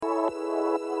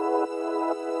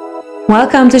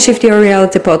Welcome to Shift Your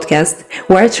Reality podcast,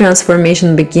 where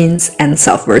transformation begins and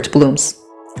self-worth blooms.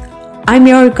 I'm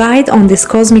your guide on this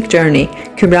cosmic journey,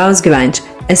 Kübra Özgüvenç,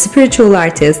 a spiritual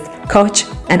artist, coach,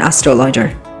 and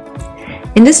astrologer.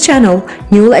 In this channel,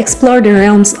 you will explore the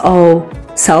realms of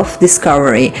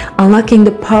self-discovery, unlocking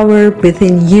the power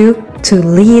within you to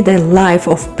lead a life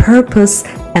of purpose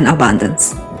and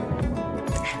abundance.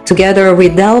 Together, we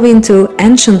delve into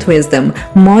ancient wisdom,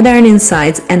 modern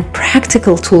insights, and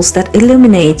practical tools that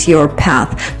illuminate your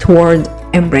path toward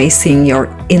embracing your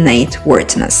innate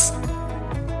worthiness.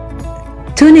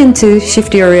 Tune into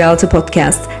Shift Your Reality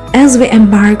podcast as we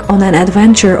embark on an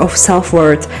adventure of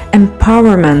self-worth,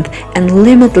 empowerment, and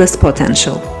limitless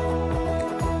potential.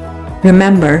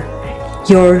 Remember,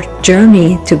 your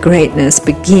journey to greatness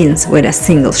begins with a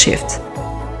single shift.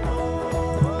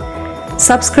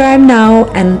 Subscribe now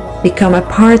and become a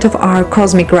part of our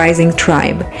Cosmic Rising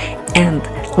tribe, and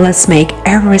let's make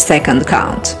every second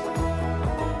count.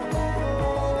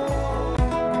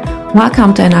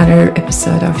 Welcome to another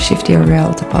episode of Shift Your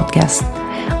Reality podcast.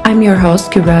 I'm your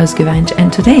host, Kübra Özgüvenç,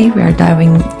 and today we are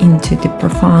diving into the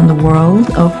profound world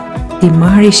of the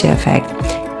Maharishi effect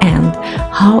and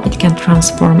how it can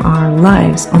transform our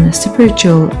lives on a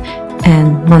spiritual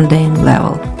and mundane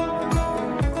level.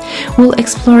 We'll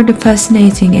explore the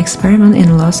fascinating experiment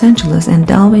in Los Angeles and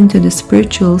delve into the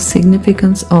spiritual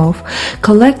significance of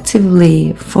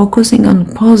collectively focusing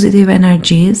on positive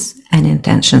energies and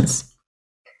intentions.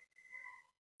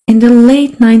 In the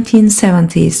late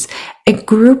 1970s, a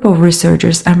group of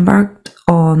researchers embarked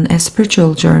on a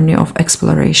spiritual journey of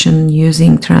exploration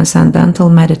using transcendental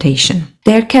meditation.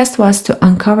 Their quest was to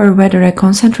uncover whether a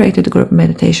concentrated group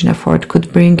meditation effort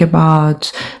could bring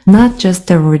about not just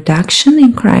a reduction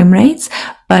in crime rates,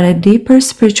 but a deeper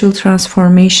spiritual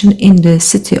transformation in the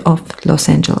city of Los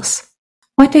Angeles.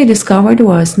 What they discovered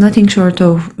was nothing short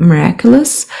of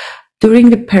miraculous.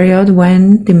 During the period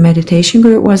when the meditation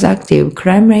group was active,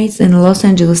 crime rates in Los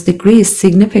Angeles decreased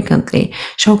significantly,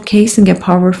 showcasing a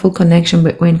powerful connection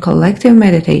between collective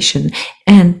meditation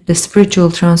and the spiritual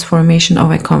transformation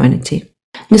of a community.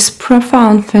 This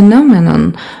profound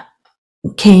phenomenon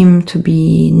came to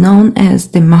be known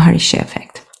as the Maharishi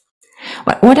effect.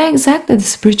 But what exactly is the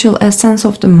spiritual essence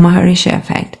of the Maharishi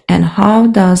effect, and how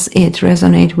does it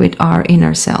resonate with our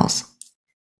inner selves?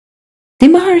 The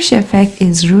Maharishi effect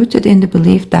is rooted in the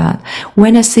belief that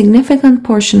when a significant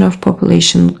portion of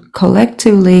population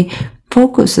collectively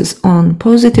focuses on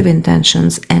positive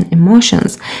intentions and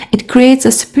emotions, it creates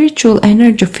a spiritual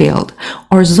energy field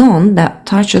or zone that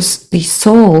touches the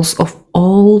souls of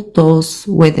all those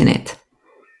within it.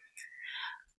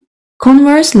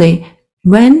 Conversely,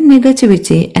 when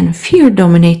negativity and fear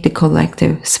dominate the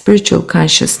collective spiritual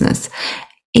consciousness,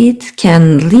 it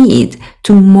can lead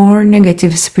to more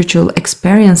negative spiritual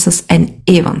experiences and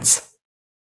events.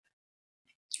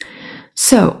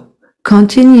 So,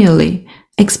 continually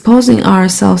exposing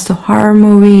ourselves to horror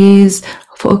movies,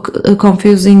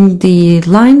 confusing the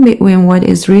line between what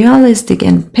is realistic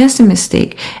and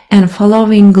pessimistic, and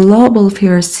following global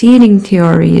fear-seeding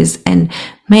theories and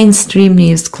mainstream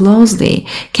news closely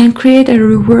can create a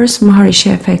reverse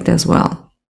Maharishi effect as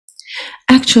well.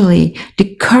 Actually,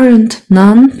 the current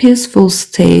non-peaceful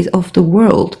state of the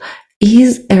world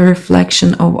is a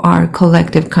reflection of our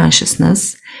collective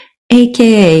consciousness,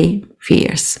 aka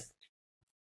fears.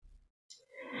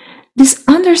 This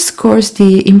underscores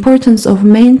the importance of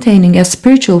maintaining a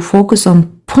spiritual focus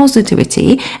on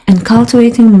positivity and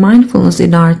cultivating mindfulness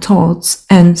in our thoughts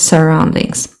and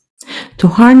surroundings. To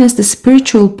harness the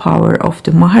spiritual power of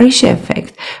the Maharishi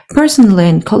effect, personally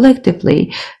and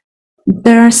collectively,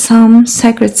 there are some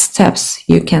sacred steps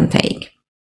you can take.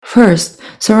 First,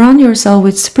 surround yourself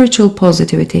with spiritual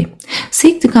positivity.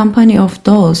 Seek the company of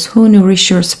those who nourish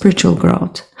your spiritual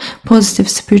growth. Positive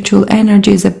spiritual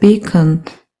energy is a beacon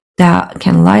that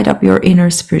can light up your inner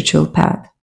spiritual path.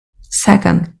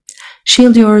 Second,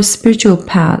 shield your spiritual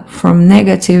path from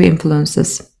negative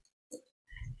influences.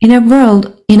 In a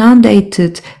world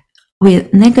inundated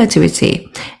with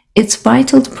negativity, it's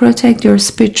vital to protect your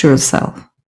spiritual self.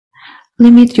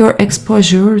 Limit your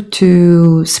exposure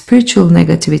to spiritual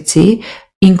negativity,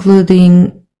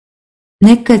 including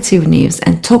negative news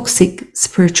and toxic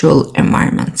spiritual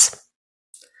environments.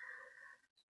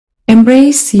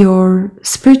 Embrace your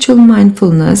spiritual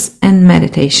mindfulness and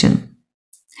meditation.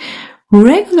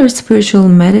 Regular spiritual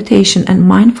meditation and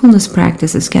mindfulness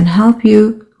practices can help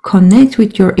you connect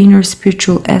with your inner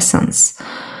spiritual essence.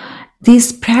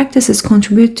 These practices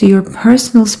contribute to your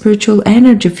personal spiritual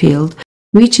energy field,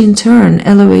 which in turn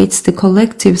elevates the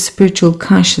collective spiritual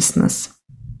consciousness.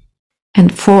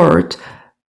 And fourth,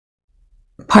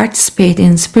 participate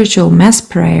in spiritual mass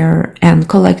prayer and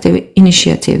collective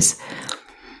initiatives.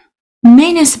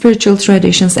 Many spiritual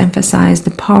traditions emphasize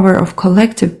the power of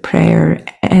collective prayer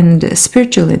and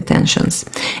spiritual intentions.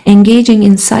 Engaging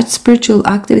in such spiritual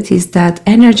activities that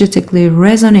energetically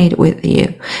resonate with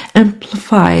you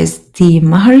amplifies the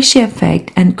Maharishi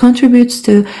effect and contributes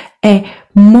to a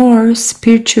more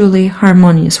spiritually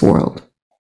harmonious world.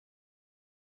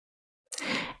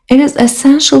 It is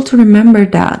essential to remember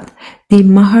that the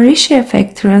Maharishi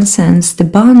effect transcends the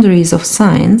boundaries of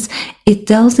science. It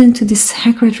delves into the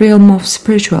sacred realm of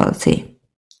spirituality.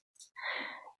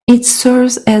 It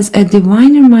serves as a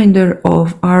divine reminder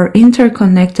of our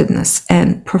interconnectedness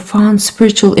and profound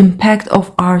spiritual impact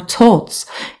of our thoughts,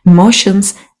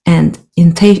 emotions, and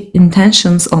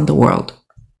intentions on the world.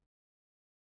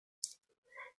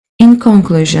 In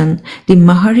conclusion, the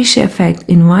Maharishi effect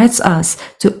invites us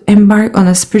to embark on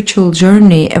a spiritual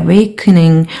journey,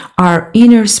 awakening our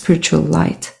inner spiritual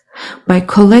light. By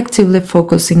collectively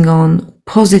focusing on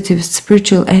positive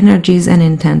spiritual energies and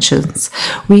intentions,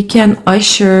 we can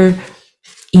usher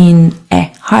in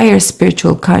a higher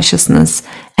spiritual consciousness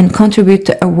and contribute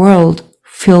to a world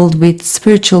filled with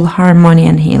spiritual harmony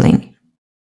and healing.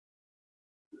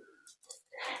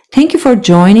 Thank you for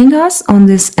joining us on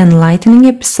this enlightening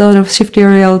episode of Shift Your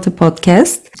Reality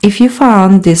podcast. If you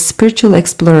found this spiritual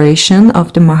exploration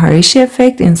of the Maharishi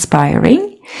effect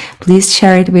inspiring, please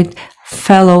share it with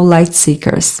fellow light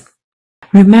seekers.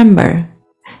 Remember,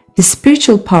 the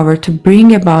spiritual power to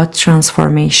bring about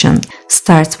transformation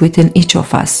starts within each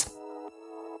of us.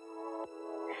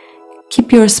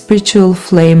 Keep your spiritual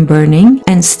flame burning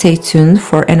and stay tuned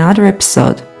for another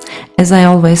episode. As I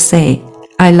always say,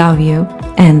 I love you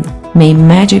and may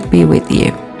magic be with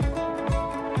you.